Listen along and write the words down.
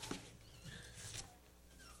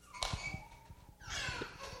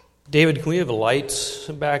David, can we have the lights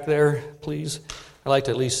back there, please? I'd like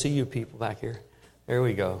to at least see you people back here. There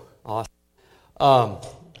we go. Awesome.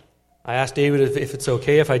 I asked David if it's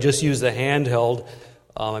okay if I just use the handheld.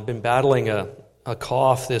 I've been battling a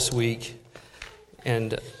cough this week,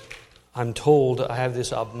 and I'm told I have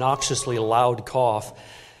this obnoxiously loud cough,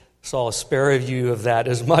 so I'll spare you of that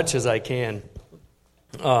as much as I can.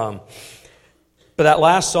 But that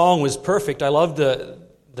last song was perfect. I love the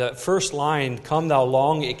first line, "Come thou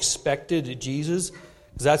long expected Jesus,"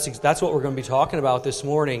 because that's what we're going to be talking about this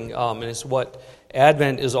morning, and it's what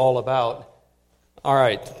Advent is all about. All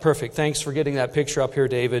right, perfect. Thanks for getting that picture up here,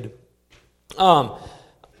 David.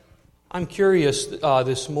 I'm curious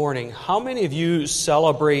this morning, how many of you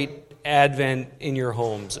celebrate Advent in your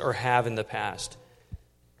homes or have in the past?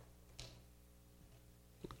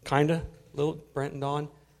 Kinda? Little Brent and Dawn?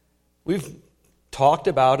 We've talked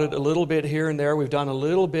about it a little bit here and there. We've done a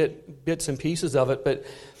little bits and pieces of it, but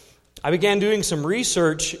I began doing some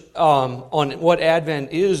research on what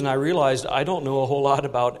Advent is, and I realized I don't know a whole lot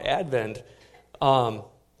about Advent.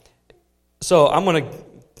 So I'm going to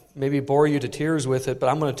maybe bore you to tears with it, but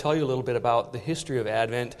I'm going to tell you a little bit about the history of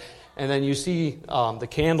Advent. And then you see the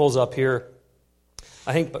candles up here.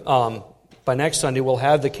 I think by next Sunday we'll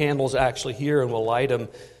have the candles actually here, and we'll light them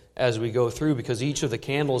as we go through, because each of the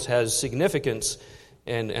candles has significance,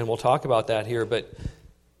 and we'll talk about that here. But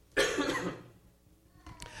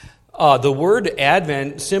the word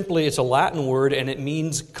Advent, simply, it's a Latin word, and it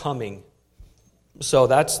means coming. So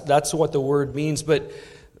that's what the word means. But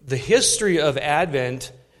the history of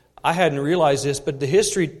Advent, I hadn't realized this, but the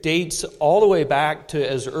history dates all the way back to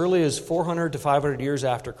as early as 400 to 500 years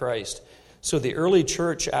after Christ. So the early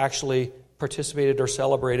church actually participated or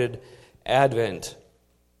celebrated Advent.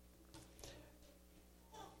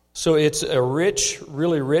 So it's a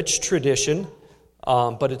really rich tradition,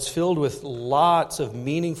 but it's filled with lots of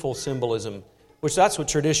meaningful symbolism, which that's what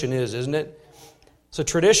tradition is, isn't it? So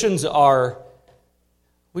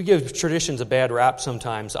we give traditions a bad rap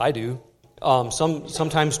sometimes. I do.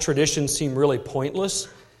 Sometimes traditions seem really pointless,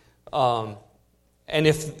 and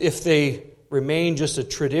if they remain just a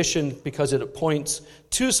tradition because it points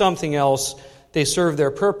to something else, they serve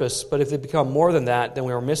their purpose. But if they become more than that, then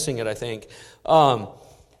we are missing it, I think.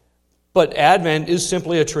 But Advent is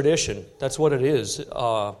simply a tradition. That's what it is.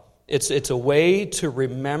 It's a way to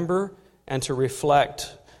remember and to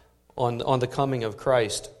reflect on the coming of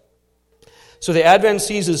Christ. So the Advent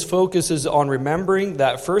season focuses on remembering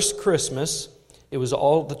that first Christmas. It was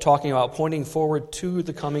all talking about pointing forward to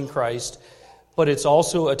the coming Christ, but it's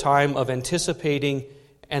also a time of anticipating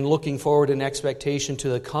and looking forward in expectation to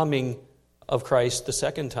the coming of Christ the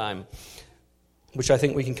second time, which I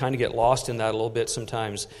think we can kind of get lost in that a little bit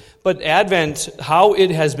sometimes. But Advent, how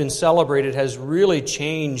it has been celebrated, has really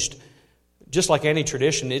changed, just like any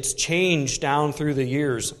tradition. It's changed down through the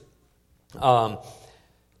years.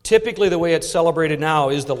 Typically, the way it's celebrated now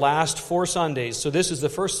is the last 4 Sundays. So this is the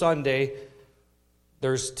first Sunday.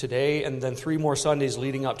 There's today and then 3 more Sundays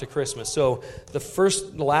leading up to Christmas. So the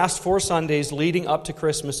last 4 Sundays leading up to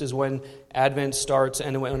Christmas is when Advent starts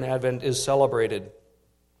and when Advent is celebrated.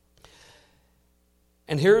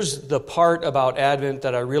 And here's the part about Advent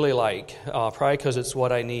that I really like, probably because it's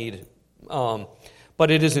what I need. But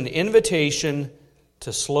it is an invitation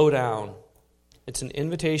to slow down. It's an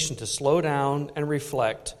invitation to slow down and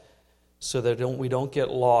reflect so that we don't get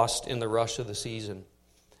lost in the rush of the season.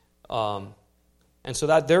 And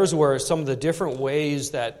so there's where some of the different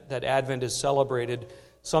ways that Advent is celebrated.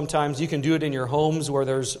 Sometimes you can do it in your homes where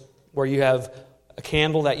you have a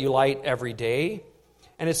candle that you light every day.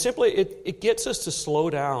 And it's simply, it gets us to slow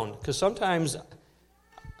down. Because sometimes,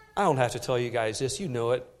 I don't have to tell you guys this, you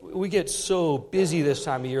know it. We get so busy this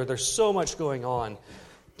time of year. There's so much going on.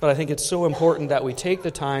 But I think it's so important that we take the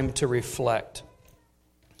time to reflect.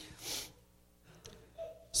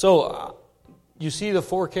 So, you see the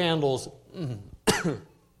 4 candles.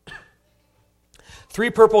 3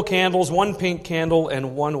 purple candles, 1 pink candle,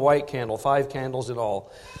 and 1 white candle. 5 candles in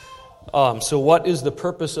all. So what is the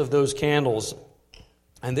purpose of those candles?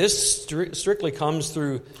 And this strictly comes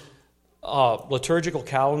through liturgical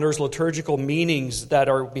calendars, liturgical meanings that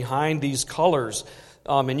are behind these colors.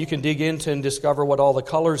 And you can dig into and discover what all the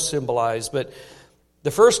colors symbolize. But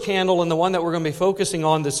the first candle, and the one that we're going to be focusing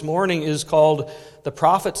on this morning, is called the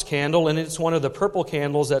prophet's candle, and it's one of the purple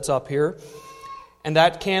candles that's up here. And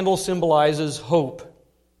that candle symbolizes hope.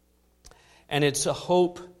 And it's a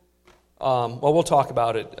hope, we'll talk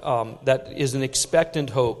about it, that is an expectant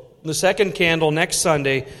hope. The second candle next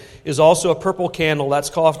Sunday is also a purple candle. That's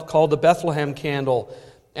called the Bethlehem candle,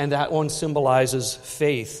 and that one symbolizes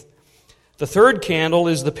faith. The third candle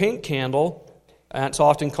is the pink candle, And it's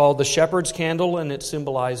often called the shepherd's candle, and it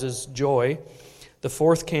symbolizes joy. The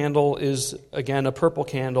fourth candle is, again, a purple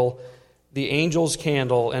candle, the angel's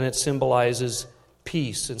candle, and it symbolizes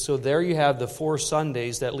peace. And so there you have the 4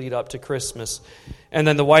 Sundays that lead up to Christmas. And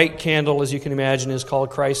then the white candle, as you can imagine, is called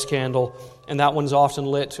Christ's candle, and that one's often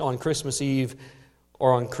lit on Christmas Eve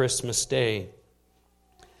or on Christmas Day.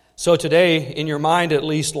 So today, in your mind at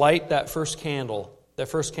least, light that first candle,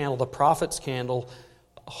 the prophet's candle,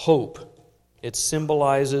 hope. It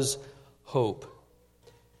symbolizes hope.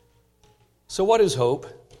 So what is hope?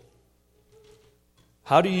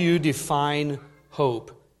 How do you define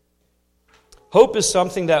hope? Hope is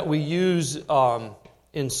something that we use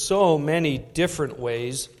in so many different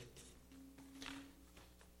ways.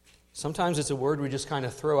 Sometimes it's a word we just kind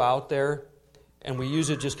of throw out there, and we use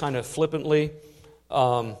it just kind of flippantly.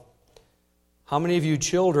 How many of you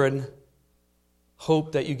children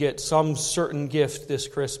hope that you get some certain gift this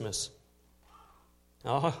Christmas?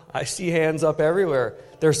 Oh, I see hands up everywhere.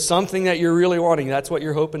 There's something that you're really wanting. That's what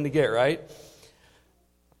you're hoping to get, right?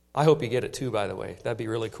 I hope you get it too, by the way. That'd be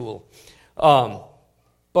really cool.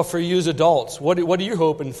 But for you as adults, what are you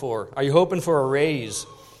hoping for? Are you hoping for a raise?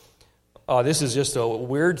 This is just a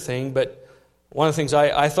weird thing, but one of the things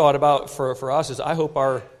I thought about for us is I hope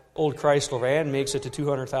our old Chrysler van makes it to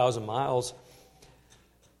 200,000 miles.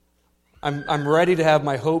 I'm ready to have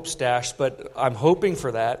my hopes dashed, but I'm hoping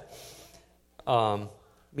for that.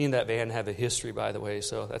 Me and that van have a history, by the way,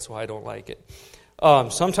 so that's why I don't like it.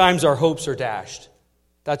 Sometimes our hopes are dashed.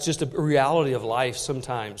 That's just a reality of life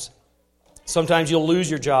sometimes. Sometimes you'll lose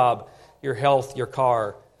your job, your health, your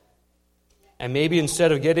car. And maybe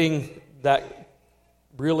instead of getting that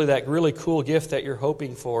really cool gift that you're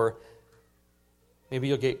hoping for, maybe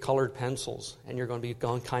you'll get colored pencils and you're going to be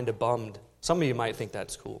kind of bummed. Some of you might think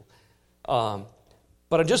that's cool.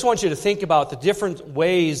 But I just want you to think about the different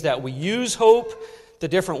ways that we use hope, the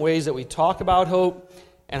different ways that we talk about hope,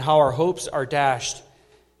 and how our hopes are dashed.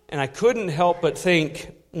 And I couldn't help but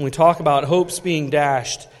think, when we talk about hopes being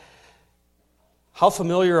dashed, how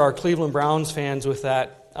familiar are Cleveland Browns fans with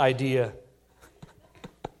that idea?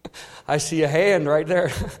 I see a hand right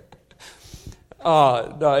there.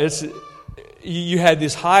 You had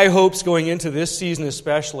these high hopes going into this season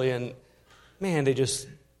especially, and man, they just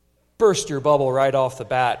burst your bubble right off the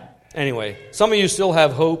bat. Anyway, some of you still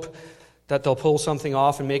have hope that they'll pull something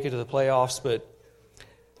off and make it to the playoffs, but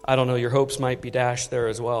I don't know, your hopes might be dashed there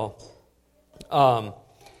as well.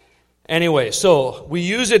 Anyway, so we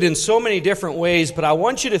use it in so many different ways, but I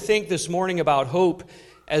want you to think this morning about hope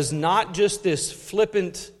as not just this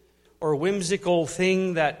flippant or whimsical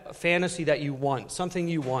thing, that fantasy that you want, something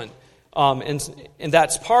you want. And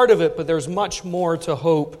that's part of it, but there's much more to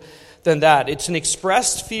hope than that. It's an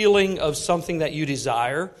expressed feeling of something that you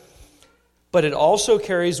desire, but it also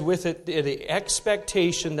carries with it the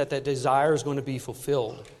expectation that that desire is going to be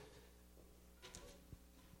fulfilled.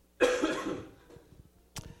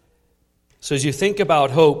 So as you think about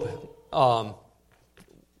hope,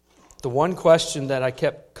 the one question that I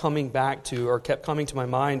kept coming back to, or kept coming to my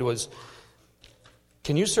mind, was,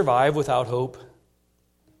 can you survive without hope?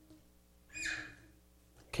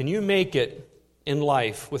 Can you make it in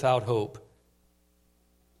life without hope?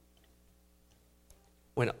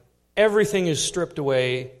 When everything is stripped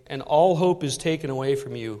away and all hope is taken away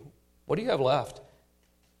from you, what do you have left?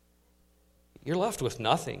 You're left with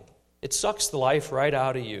nothing. It sucks the life right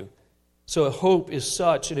out of you. So hope is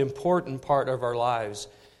such an important part of our lives.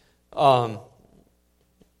 And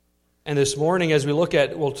this morning, as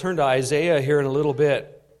we'll turn to Isaiah here in a little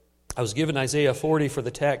bit. I was given Isaiah 40 for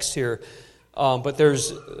the text here. But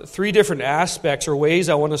there's 3 different aspects or ways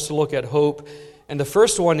I want us to look at hope. And the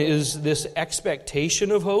first one is this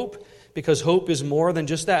expectation of hope, because hope is more than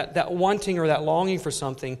just that wanting or that longing for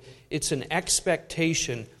something. It's an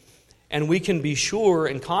expectation. And we can be sure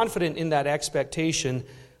and confident in that expectation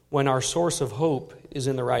when our source of hope is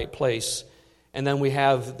in the right place. And then we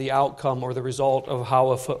have the outcome or the result of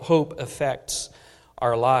how hope affects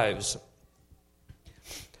our lives.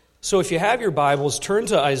 So if you have your Bibles, turn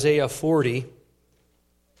to Isaiah 40.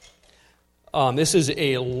 This is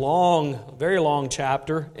a very long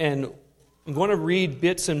chapter, and I'm going to read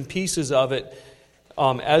bits and pieces of it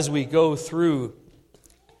as we go through,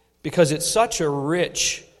 because it's such a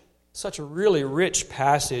really rich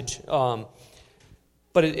passage.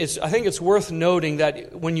 But I think it's worth noting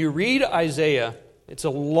that when you read Isaiah, it's a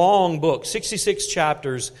long book, 66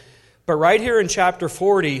 chapters, but right here in chapter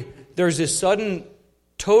 40, there's this sudden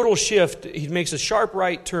total shift. He makes a sharp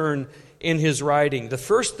right turn in his writing. The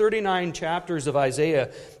first 39 chapters of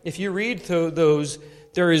Isaiah, if you read those,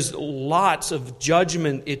 there is lots of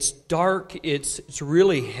judgment. It's dark. It's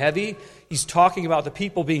really heavy. He's talking about the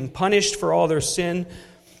people being punished for all their sin.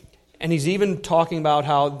 And he's even talking about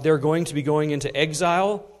how they're going to be going into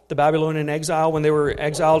exile, the Babylonian exile, when they were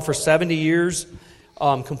exiled for 70 years,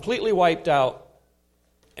 completely wiped out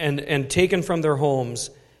and taken from their homes.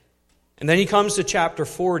 And then he comes to chapter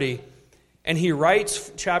 40, and he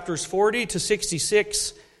writes chapters 40 to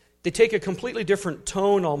 66. They take a completely different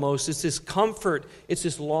tone almost. It's this comfort. It's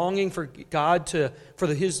this longing for God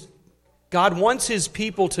God wants his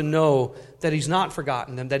people to know that he's not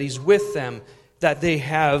forgotten them, that he's with them, that they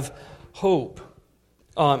have hope.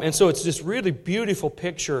 And so it's this really beautiful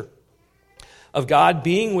picture of God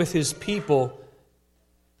being with his people,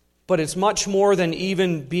 but it's much more than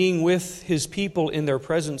even being with his people in their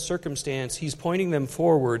present circumstance. He's pointing them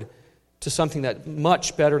forward to something that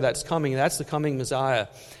much better that's coming. That's the coming Messiah.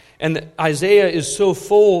 And Isaiah is so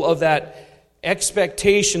full of that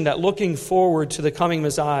expectation, that looking forward to the coming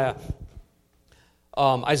Messiah.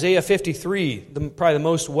 Isaiah 53, probably the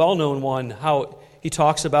most well-known one, how he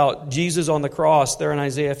talks about Jesus on the cross there in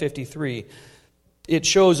Isaiah 53. It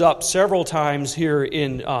shows up several times here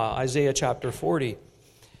in Isaiah chapter 40.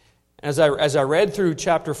 As I read through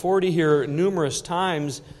chapter 40 here numerous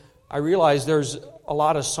times, I realized there's a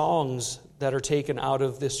lot of songs that are taken out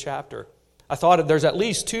of this chapter. I thought there's at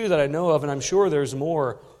least two that I know of, and I'm sure there's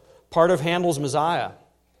more. Part of Handel's Messiah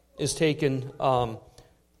is taken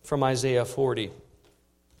from Isaiah 40.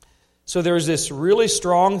 So there's this really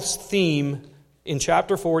strong theme in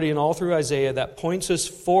chapter 40 and all through Isaiah that points us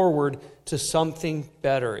forward to something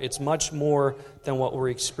better. It's much more than what we're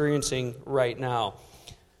experiencing right now.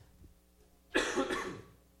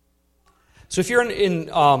 So if you're in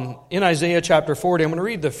Isaiah chapter 40, I'm going to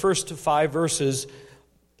read the first 5 verses,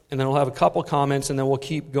 and then we'll have a couple comments, and then we'll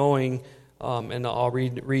keep going, and I'll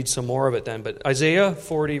read some more of it then. But Isaiah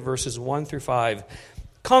 40, verses 1 through 5.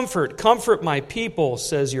 Comfort, comfort my people,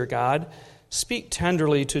 says your God. Speak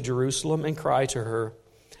tenderly to Jerusalem and cry to her,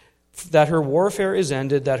 that her warfare is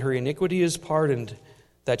ended, that her iniquity is pardoned,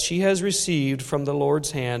 that she has received from the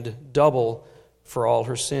Lord's hand double for all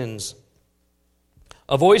her sins.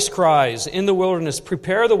 A voice cries, in the wilderness,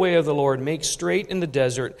 prepare the way of the Lord, make straight in the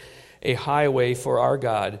desert a highway for our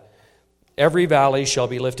God. Every valley shall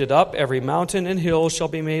be lifted up, every mountain and hill shall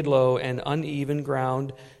be made low, and uneven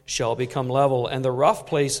ground shall become level, and the rough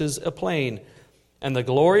places a plain. And the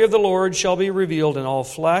glory of the Lord shall be revealed, and all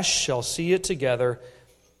flesh shall see it together,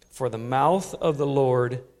 for the mouth of the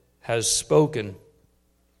Lord has spoken.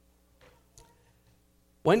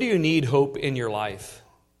 When do you need hope in your life?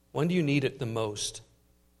 When do you need it the most?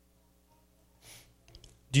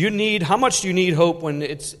 How much do you need hope when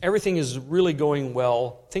everything is really going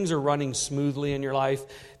well? Things are running smoothly in your life.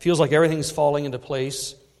 Feels like everything's falling into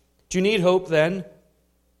place. Do you need hope then?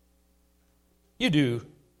 You do.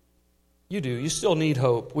 You do. You still need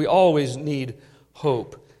hope. We always need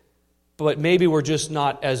hope. But maybe we're just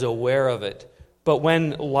not as aware of it. But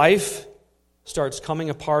when life starts coming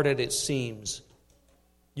apart at its seams,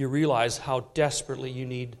 you realize how desperately you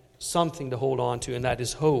need something to hold on to, and that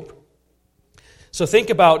is hope. So think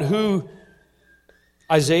about who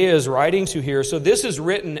Isaiah is writing to here. So this is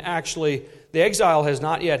written, actually, the exile has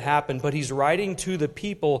not yet happened, but he's writing to the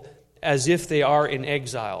people as if they are in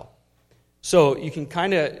exile. So you can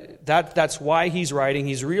that's why he's writing.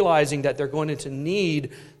 He's realizing that they're going to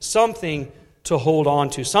need something to hold on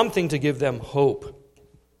to, something to give them hope.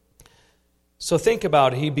 So think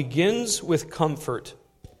about it. He begins with comfort.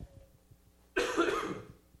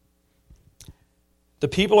 The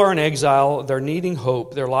people are in exile. They're needing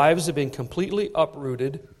hope. Their lives have been completely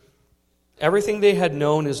uprooted. Everything they had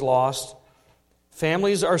known is lost.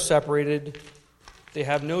 Families are separated. They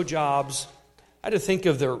have no jobs. I had to think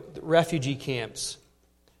of the refugee camps.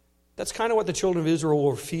 That's kind of what the children of Israel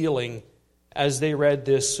were feeling as they read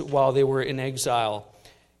this while they were in exile.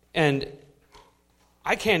 And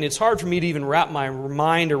it's hard for me to even wrap my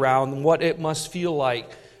mind around what it must feel like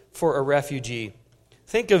for a refugee.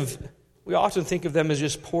 We often think of them as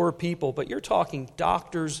just poor people, but you're talking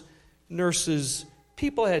doctors, nurses,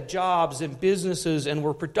 people had jobs and businesses and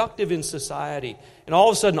were productive in society. And all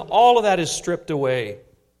of a sudden, all of that is stripped away.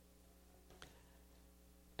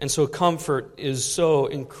 And so comfort is so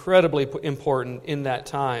incredibly important in that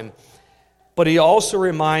time. But he also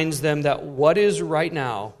reminds them that what is right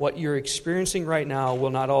now, what you're experiencing right now, will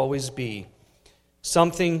not always be.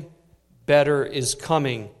 Something better is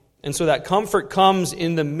coming. And so that comfort comes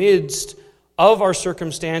in the midst of our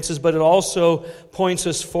circumstances, but it also points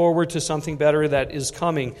us forward to something better that is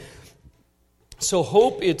coming. So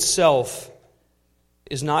hope itself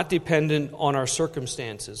is not dependent on our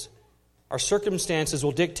circumstances. Our circumstances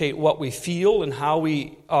will dictate what we feel and how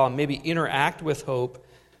we maybe interact with hope.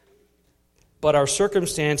 But our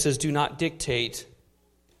circumstances do not dictate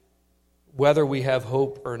whether we have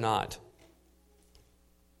hope or not.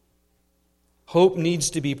 Hope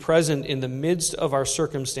needs to be present in the midst of our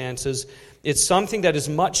circumstances. It's something that is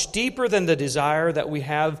much deeper than the desire that we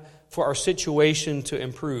have for our situation to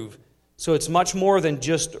improve. So it's much more than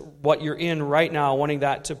just what you're in right now, wanting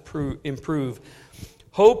that to improve.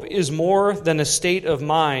 Hope is more than a state of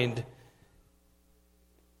mind.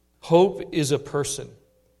 Hope is a person.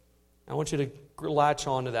 I want you to latch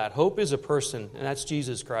on to that. Hope is a person, and that's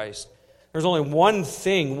Jesus Christ. There's only one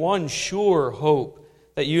thing, one sure hope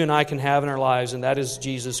that you and I can have in our lives, and that is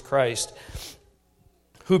Jesus Christ,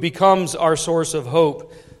 who becomes our source of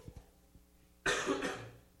hope. And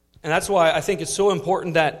that's why I think it's so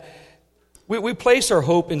important that we place our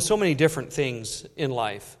hope in so many different things in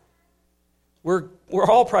life. We're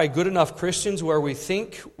all probably good enough Christians where we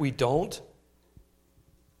think we don't.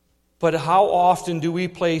 But how often do we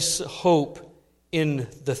place hope in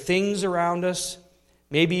the things around us,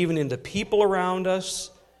 maybe even in the people around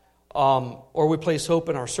us, or we place hope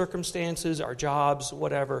in our circumstances, our jobs,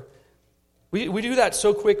 whatever. We do that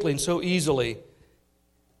so quickly and so easily,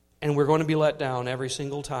 and we're going to be let down every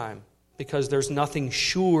single time because there's nothing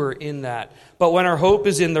sure in that. But when our hope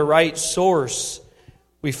is in the right source,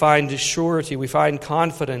 we find surety, we find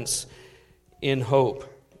confidence in hope.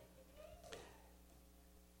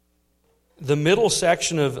 The middle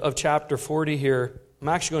section of chapter 40 here, I'm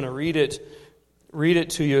actually going to read it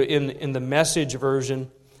to you in the Message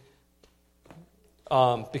version.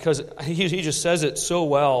 Because he just says it so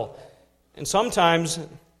well. And sometimes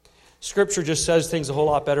Scripture just says things a whole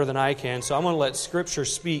lot better than I can, so I'm going to let Scripture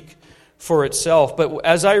speak for itself. But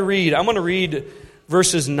as I read, I'm going to read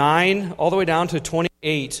verses 9 all the way down to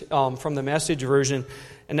 28 from the Message version.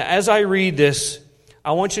 And as I read this,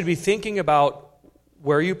 I want you to be thinking about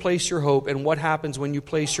where you place your hope and what happens when you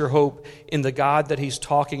place your hope in the God that he's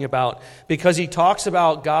talking about. Because he talks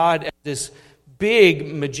about God as this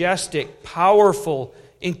big, majestic, powerful,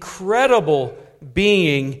 incredible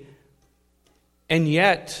being, and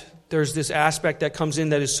yet there's this aspect that comes in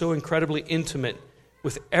that is so incredibly intimate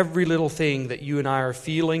with every little thing that you and I are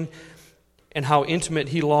feeling, and how intimate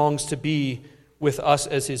he longs to be with us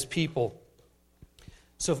as his people.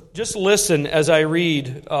 So just listen as I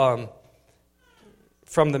read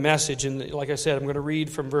from the Message, and like I said, I'm going to read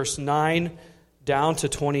from verse 9 down to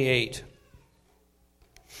 28.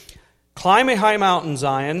 Climb a high mountain,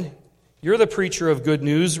 Zion. You're the preacher of good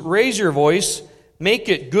news. Raise your voice. Make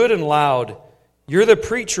it good and loud. You're the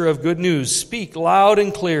preacher of good news. Speak loud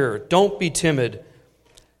and clear. Don't be timid.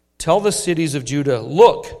 Tell the cities of Judah,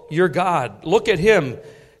 look, your God. Look at him.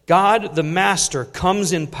 God, the Master,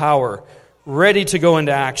 comes in power, ready to go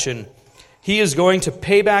into action. He is going to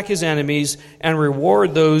pay back his enemies and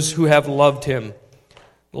reward those who have loved him.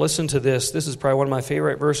 Listen to this. This is probably one of my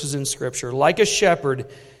favorite verses in Scripture. Like a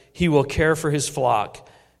shepherd, he will care for his flock,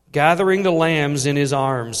 gathering the lambs in his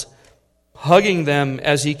arms, hugging them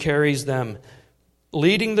as he carries them,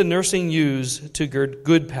 leading the nursing ewes to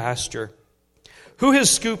good pasture. Who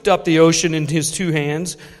has scooped up the ocean in his 2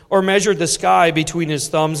 hands, or measured the sky between his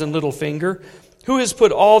thumbs and little finger? Who has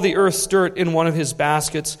put all the earth's dirt in one of his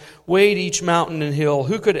baskets, weighed each mountain and hill?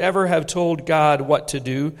 Who could ever have told God what to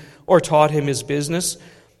do, or taught him his business?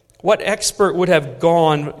 What expert would he have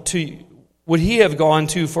gone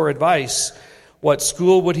to for advice? What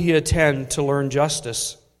school would he attend to learn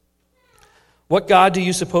justice? What God do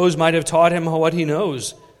you suppose might have taught him what he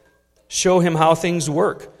knows? Show him how things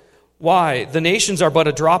work. Why, the nations are but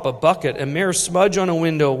a drop of bucket, a mere smudge on a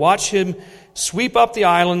window. Watch him sweep up the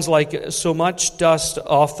islands like so much dust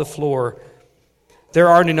off the floor. There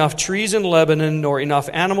aren't enough trees in Lebanon, nor enough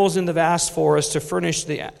animals in the vast forest to furnish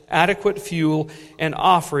the adequate fuel and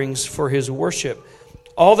offerings for his worship.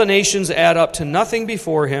 All the nations add up to nothing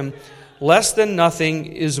before him. Less than nothing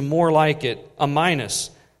is more like it, a minus.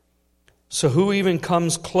 So who even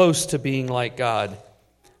comes close to being like God?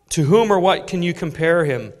 To whom or what can you compare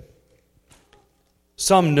him?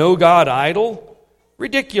 Some no God idol?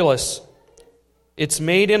 Ridiculous. It's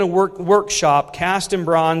made in a workshop, cast in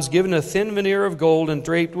bronze, given a thin veneer of gold, and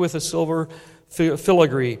draped with a silver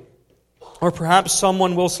filigree. Or perhaps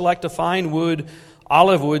someone will select a fine wood,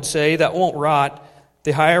 olive wood, say, that won't rot.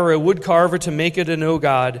 They hire a wood carver to make it a no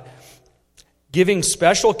God, giving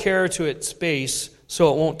special care to its base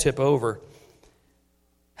so it won't tip over.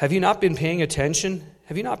 Have you not been paying attention?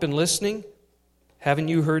 Have you not been listening? Haven't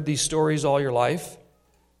you heard these stories all your life?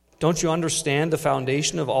 Don't you understand the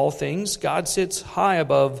foundation of all things? God sits high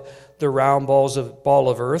above the round ball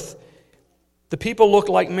of earth. The people look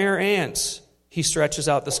like mere ants. He stretches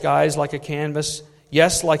out the skies like a canvas,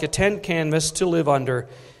 yes, like a tent canvas to live under.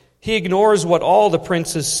 He ignores what all the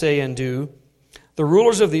princes say and do. The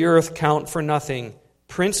rulers of the earth count for nothing.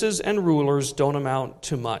 Princes and rulers don't amount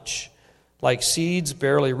to much. Like seeds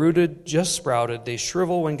barely rooted, just sprouted, they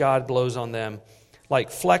shrivel when God blows on them.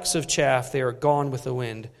 Like flecks of chaff, they are gone with the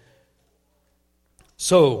wind.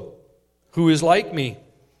 So, who is like me?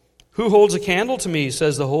 Who holds a candle to me,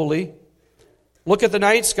 says the Holy? Look at the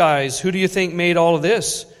night skies. Who do you think made all of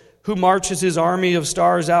this? Who marches his army of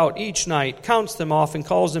stars out each night, counts them off, and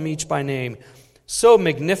calls them each by name? So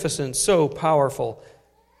magnificent, so powerful,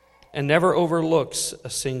 and never overlooks a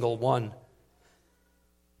single one.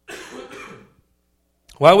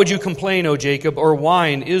 Why would you complain, O Jacob, or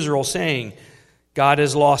whine, Israel, saying, God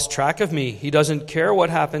has lost track of me. He doesn't care what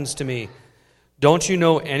happens to me. Don't you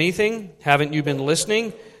know anything? Haven't you been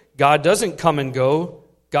listening? God doesn't come and go.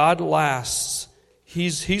 God lasts.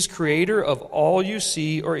 He's creator of all you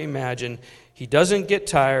see or imagine. He doesn't get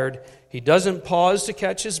tired. He doesn't pause to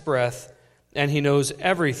catch his breath. And he knows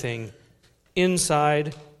everything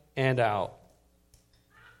inside and out.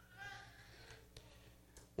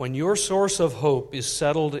 When your source of hope is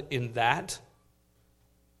settled in that,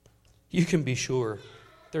 you can be sure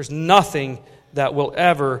there's nothing that will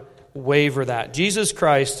ever waver that. Jesus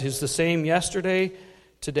Christ is the same yesterday,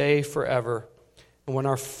 today, forever. And when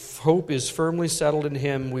our hope is firmly settled in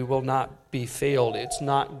him, we will not be failed. It's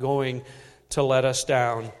not going to let us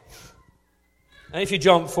down. And if you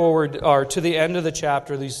jump forward or to the end of the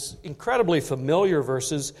chapter, these incredibly familiar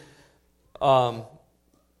verses,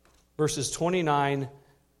 verses 29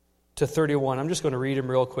 to 31. I'm just going to read them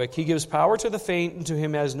real quick. He gives power to the faint, and to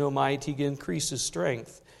him has no might he increases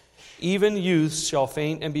strength. Even youths shall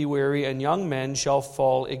faint and be weary, and young men shall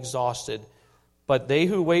fall exhausted. But they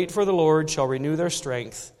who wait for the Lord shall renew their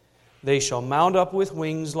strength. They shall mount up with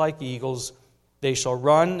wings like eagles. They shall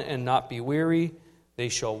run and not be weary. They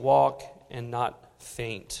shall walk and not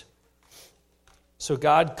faint. So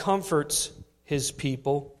God comforts his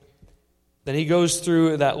people. Then he goes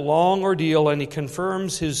through that long ordeal and he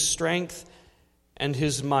confirms his strength and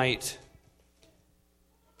his might.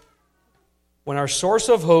 When our source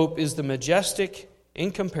of hope is the majestic,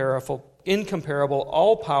 incomparable,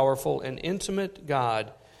 all-powerful, and intimate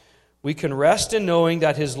God, we can rest in knowing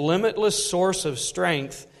that his limitless source of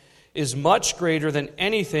strength is much greater than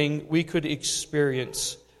anything we could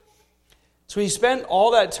experience. So he spent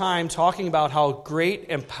all that time talking about how great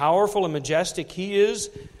and powerful and majestic he is.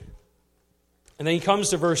 And then he comes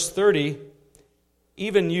to verse 30,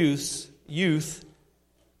 even youth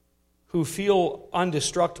who feel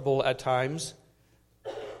indestructible at times,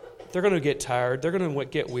 they're going to get tired, they're going to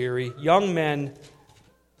get weary. Young men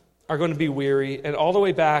are going to be weary. And all the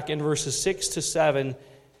way back in verses 6 to 7,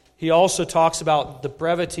 he also talks about the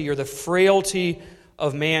brevity or the frailty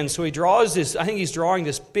of man. So he draws this, I think he's drawing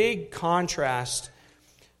this big contrast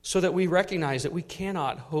so that we recognize that we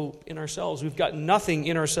cannot hope in ourselves. We've got nothing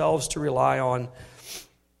in ourselves to rely on.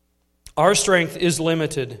 Our strength is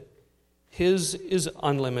limited. His is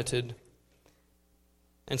unlimited.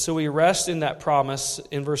 And so we rest in that promise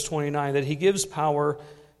in verse 29 that he gives power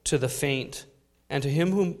to the faint, and to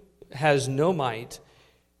him who has no might,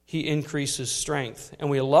 he increases strength. And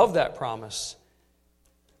we love that promise.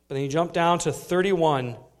 But then you jump down to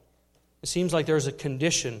 31. It seems like there's a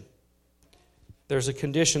condition. There's a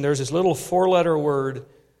condition. There's this little four-letter word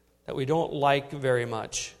that we don't like very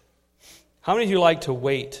much. How many of you like to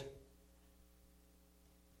wait?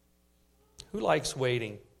 Who likes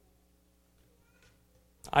waiting?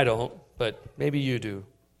 I don't, but maybe you do.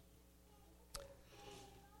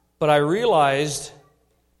 But I realized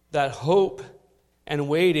that hope and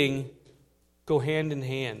waiting go hand in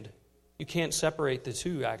hand. You can't separate the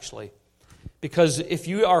two, actually. Because if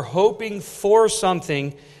you are hoping for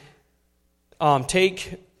something, we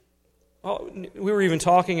were even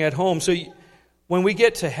talking at home. So when we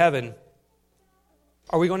get to heaven,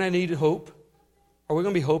 are we going to need hope? Are we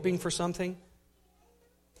going to be hoping for something?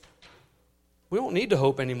 We won't need to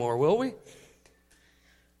hope anymore, will we?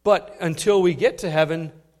 But until we get to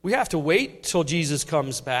heaven, we have to wait till Jesus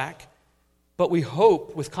comes back. But we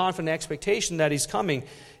hope with confident expectation that he's coming.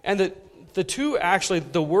 And the two, actually,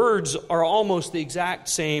 the words are almost the exact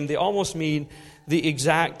same. They almost mean the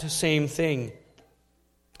exact same thing.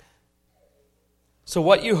 So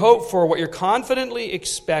what you hope for, what you're confidently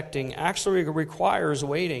expecting, actually requires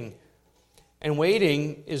waiting. And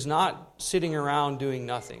waiting is not sitting around doing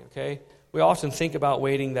nothing, okay? We often think about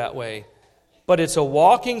waiting that way. But it's a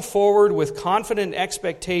walking forward with confident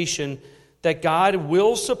expectation that God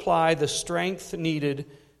will supply the strength needed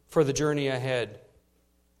for the journey ahead.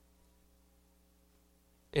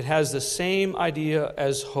 It has the same idea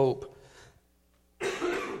as hope.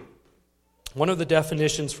 One of the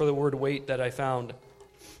definitions for the word wait that I found,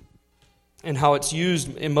 and how it's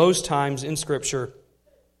used in most times in Scripture,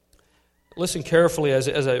 listen carefully as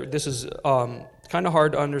this is kind of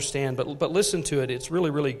hard to understand, but listen to it. It's really,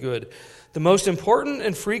 really good. The most important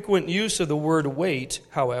and frequent use of the word wait,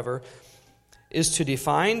 however, is to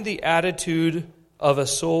define the attitude of a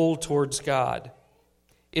soul towards God.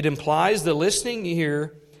 It implies the listening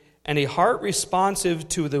ear and a heart responsive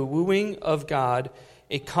to the wooing of God,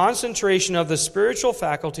 a concentration of the spiritual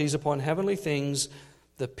faculties upon heavenly things,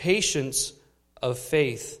 the patience of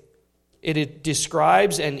faith. It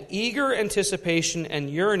describes an eager anticipation and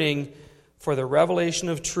yearning for the revelation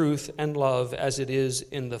of truth and love as it is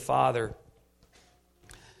in the Father.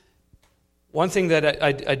 One thing that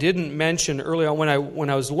I didn't mention earlier on when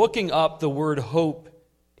I was looking up the word hope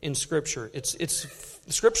in Scripture,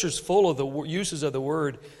 Scripture's full of the uses of the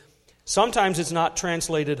word. Sometimes it's not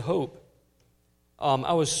translated hope.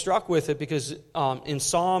 I was struck with it because in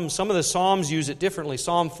Psalms, some of the Psalms use it differently.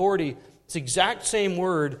 Psalm 40, it's the exact same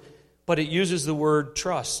word, but it uses the word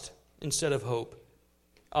trust instead of hope.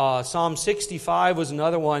 Psalm 65 was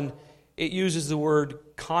another one. It uses the word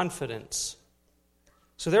confidence.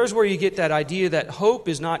 So there's where you get that idea that hope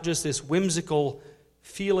is not just this whimsical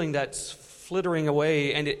feeling that's flittering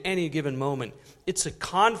away and at any given moment. It's a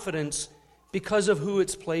confidence because of who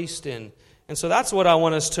it's placed in. And so that's what I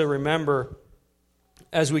want us to remember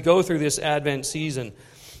as we go through this Advent season.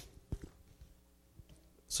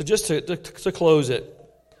 So just to close it,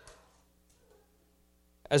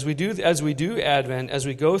 as we do Advent, as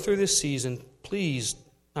we go through this season, please,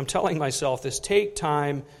 I'm telling myself this, take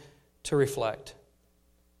time to reflect.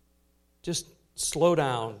 Just slow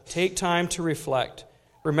down. Take time to reflect.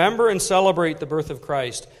 Remember and celebrate the birth of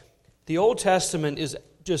Christ. The Old Testament is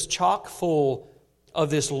just chock full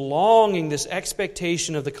of this longing, this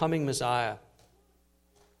expectation of the coming Messiah.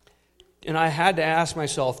 And I had to ask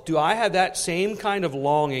myself, do I have that same kind of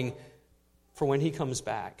longing for when He comes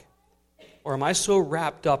back? Or am I so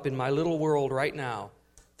wrapped up in my little world right now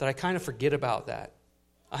that I kind of forget about that?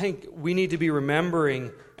 I think we need to be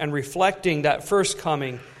remembering and reflecting that first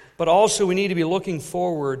coming, but also we need to be looking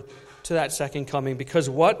forward to that second coming, because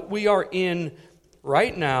what we are in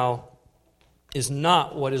right now is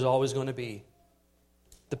not what is always going to be.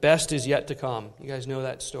 The best is yet to come. You guys know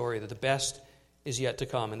that story, that the best is yet to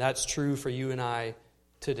come, and that's true for you and I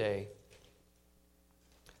today.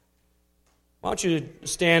 Why don't you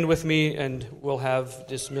stand with me and we'll have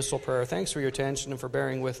dismissal prayer. Thanks for your attention and for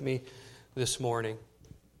bearing with me this morning.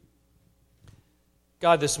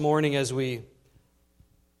 God, this morning as we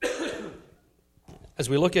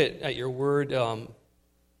look at your word, God,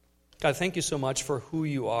 thank you so much for who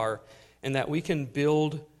you are, and that we can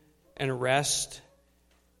build and rest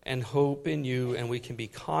and hope in you, and we can be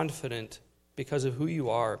confident because of who you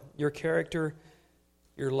are. Your character,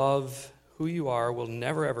 your love, who you are will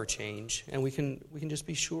never ever change, and we can just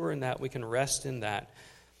be sure in that. We can rest in that.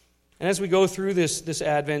 And as we go through this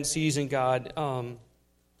Advent season, God,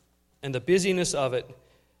 and the busyness of it,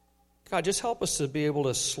 God, just help us to be able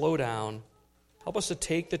to slow down. Help us to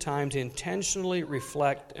take the time to intentionally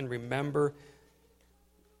reflect and remember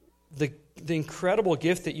the incredible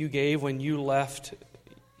gift that you gave when you left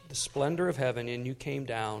the splendor of heaven and you came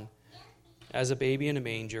down as a baby in a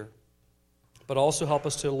manger. But also help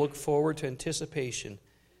us to look forward to anticipation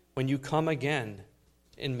when you come again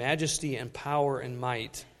in majesty and power and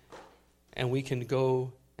might, and we can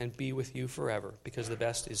go and be with you forever, because the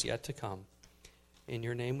best is yet to come. In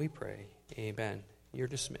your name we pray. Amen. You're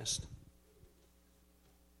dismissed.